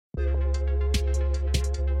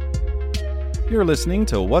You're listening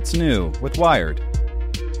to What's New with Wired.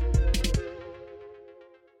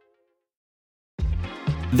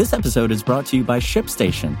 This episode is brought to you by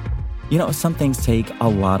ShipStation. You know, some things take a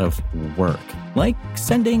lot of work, like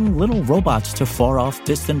sending little robots to far-off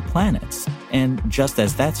distant planets. And just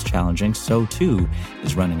as that's challenging, so too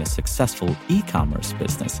is running a successful e-commerce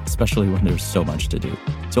business, especially when there's so much to do.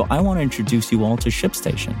 So I want to introduce you all to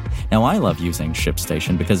ShipStation. Now, I love using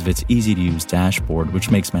ShipStation because of its easy-to-use dashboard,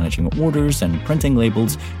 which makes managing orders and printing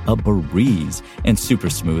labels a breeze and super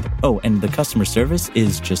smooth. Oh, and the customer service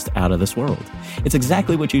is just out of this world. It's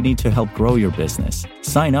exactly what you need to help grow your business.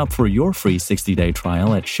 Sign up for your free 60-day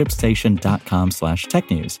trial at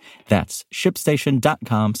shipstation.com/technews. That's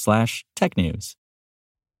shipstation.com/technews.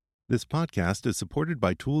 This podcast is supported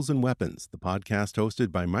by Tools and Weapons, the podcast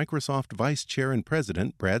hosted by Microsoft Vice Chair and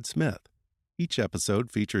President Brad Smith. Each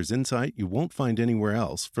episode features insight you won't find anywhere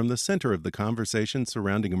else from the center of the conversation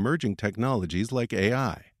surrounding emerging technologies like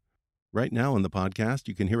AI. Right now on the podcast,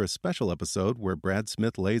 you can hear a special episode where Brad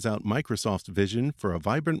Smith lays out Microsoft's vision for a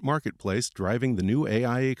vibrant marketplace driving the new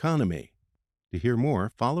AI economy. To hear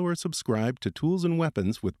more, follow or subscribe to Tools and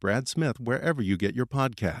Weapons with Brad Smith wherever you get your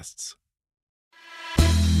podcasts.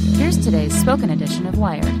 Here's today's spoken edition of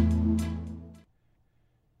Wired.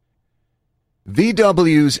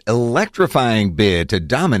 VW's electrifying bid to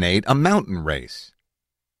dominate a mountain race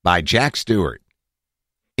by Jack Stewart.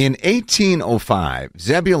 In 1805,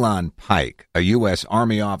 Zebulon Pike, a U.S.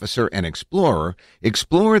 Army officer and explorer,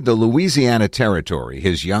 explored the Louisiana territory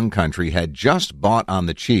his young country had just bought on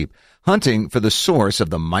the cheap, hunting for the source of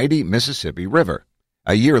the mighty Mississippi River.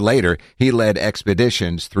 A year later, he led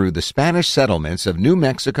expeditions through the Spanish settlements of New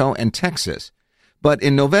Mexico and Texas. But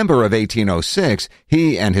in November of 1806,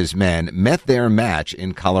 he and his men met their match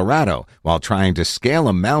in Colorado while trying to scale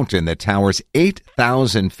a mountain that towers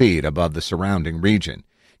 8,000 feet above the surrounding region.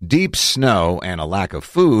 Deep snow and a lack of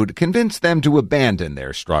food convinced them to abandon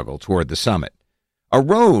their struggle toward the summit. A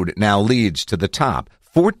road now leads to the top,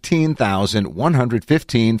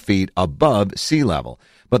 14,115 feet above sea level,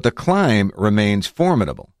 but the climb remains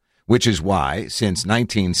formidable, which is why, since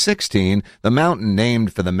 1916, the mountain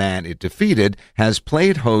named for the man it defeated has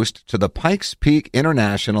played host to the Pikes Peak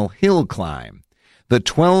International Hill Climb. The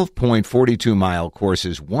 12.42-mile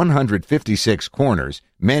course's 156 corners,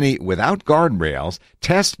 many without guardrails,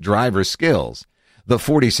 test driver skills. The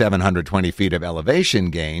 4,720 feet of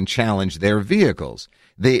elevation gain challenge their vehicles.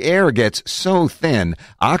 The air gets so thin,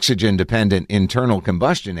 oxygen-dependent internal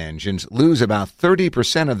combustion engines lose about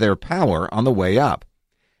 30% of their power on the way up.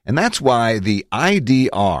 And that's why the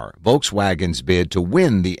IDR, Volkswagen's bid to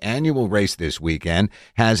win the annual race this weekend,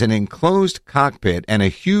 has an enclosed cockpit and a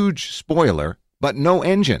huge spoiler, but no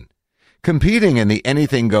engine. Competing in the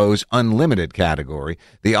Anything Goes Unlimited category,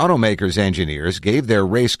 the automaker's engineers gave their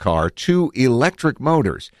race car 2 electric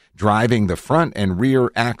motors, driving the front and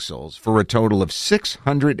rear axles for a total of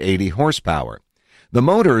 680 horsepower. The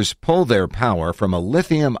motors pull their power from a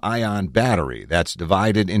lithium-ion battery that's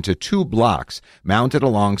divided into 2 blocks mounted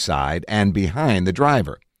alongside and behind the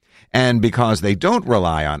driver. And because they don't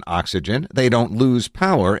rely on oxygen, they don't lose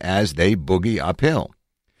power as they boogie uphill.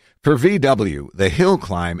 For VW, the hill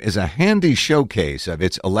climb is a handy showcase of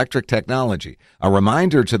its electric technology, a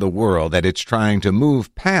reminder to the world that it's trying to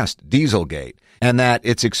move past Dieselgate, and that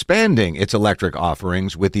it's expanding its electric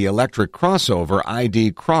offerings with the electric crossover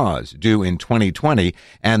ID Cross due in 2020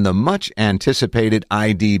 and the much-anticipated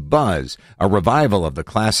ID Buzz, a revival of the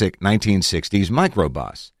classic 1960s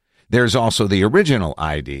microbus. There's also the original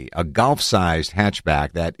ID, a golf-sized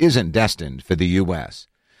hatchback that isn't destined for the U.S.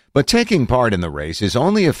 But taking part in the race is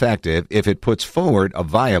only effective if it puts forward a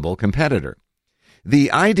viable competitor. The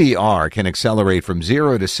IDR can accelerate from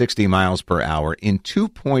 0 to 60 miles per hour in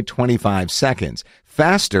 2.25 seconds,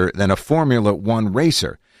 faster than a Formula One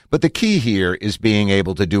racer. But the key here is being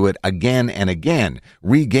able to do it again and again,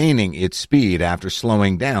 regaining its speed after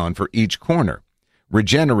slowing down for each corner.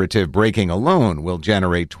 Regenerative braking alone will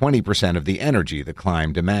generate 20% of the energy the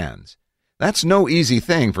climb demands. That's no easy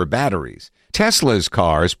thing for batteries. Tesla's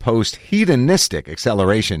cars post hedonistic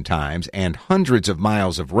acceleration times and hundreds of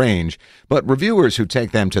miles of range, but reviewers who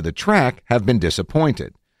take them to the track have been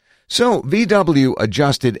disappointed. So VW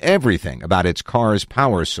adjusted everything about its car's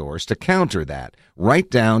power source to counter that, right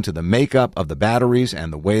down to the makeup of the batteries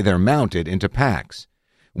and the way they're mounted into packs.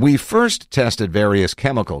 We first tested various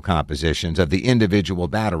chemical compositions of the individual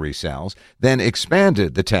battery cells, then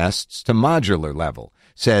expanded the tests to modular level,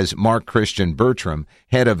 says Mark Christian Bertram,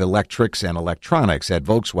 head of electrics and electronics at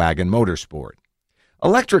Volkswagen Motorsport.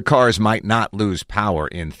 Electric cars might not lose power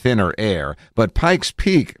in thinner air, but Pikes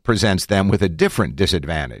Peak presents them with a different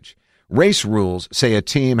disadvantage. Race rules say a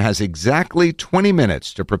team has exactly 20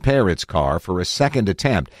 minutes to prepare its car for a second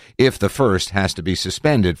attempt if the first has to be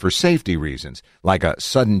suspended for safety reasons, like a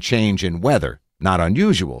sudden change in weather, not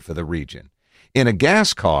unusual for the region. In a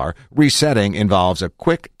gas car, resetting involves a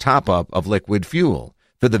quick top-up of liquid fuel.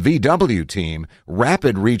 For the VW team,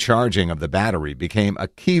 rapid recharging of the battery became a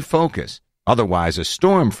key focus. Otherwise, a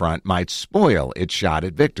storm front might spoil its shot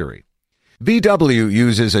at victory. VW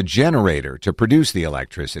uses a generator to produce the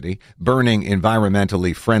electricity, burning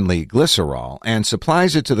environmentally friendly glycerol, and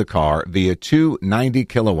supplies it to the car via two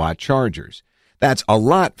 90-kilowatt chargers. That's a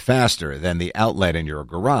lot faster than the outlet in your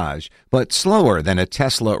garage, but slower than a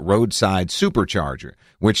Tesla roadside supercharger,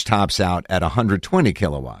 which tops out at 120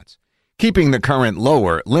 kilowatts. Keeping the current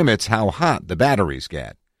lower limits how hot the batteries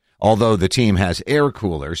get. Although the team has air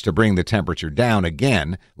coolers to bring the temperature down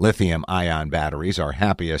again, lithium-ion batteries are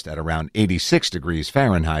happiest at around 86 degrees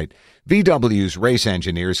Fahrenheit, VW's race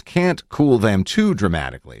engineers can't cool them too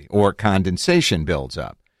dramatically, or condensation builds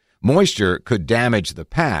up. Moisture could damage the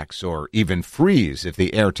packs or even freeze if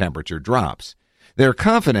the air temperature drops. They're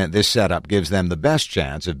confident this setup gives them the best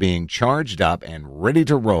chance of being charged up and ready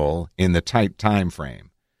to roll in the tight time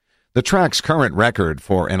frame. The track's current record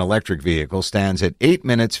for an electric vehicle stands at 8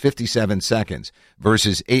 minutes 57 seconds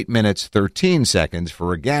versus 8 minutes 13 seconds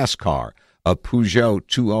for a gas car, a Peugeot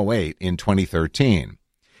 208 in 2013.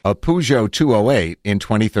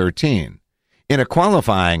 In a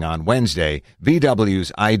qualifying on Wednesday,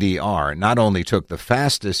 VW's IDR not only took the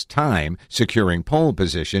fastest time securing pole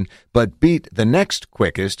position, but beat the next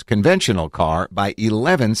quickest conventional car by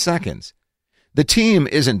 11 seconds. The team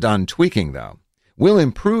isn't done tweaking, though. We'll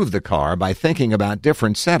improve the car by thinking about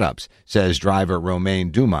different setups, says driver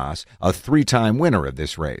Romain Dumas, a three-time winner of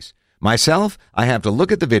this race. Myself, I have to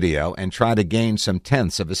look at the video and try to gain some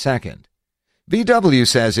tenths of a second. VW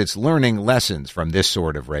says it's learning lessons from this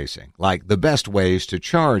sort of racing, like the best ways to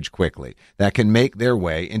charge quickly that can make their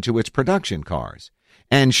way into its production cars,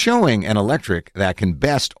 and showing an electric that can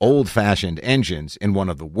best old-fashioned engines in one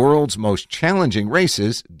of the world's most challenging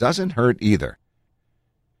races doesn't hurt either.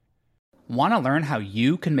 Want to learn how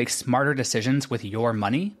you can make smarter decisions with your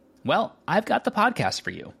money? Well, I've got the podcast for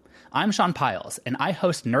you. I'm Sean Piles, and I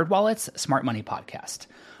host NerdWallet's Smart Money Podcast.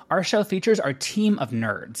 Our show features our team of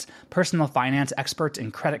nerds, personal finance experts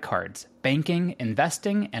in credit cards, banking,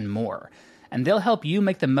 investing, and more. And they'll help you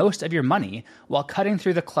make the most of your money while cutting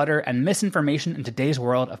through the clutter and misinformation in today's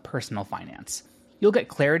world of personal finance. You'll get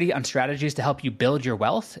clarity on strategies to help you build your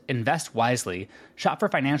wealth, invest wisely, shop for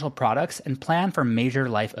financial products, and plan for major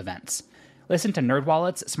life events. Listen to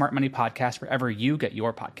NerdWallet's Smart Money Podcast wherever you get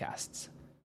your podcasts.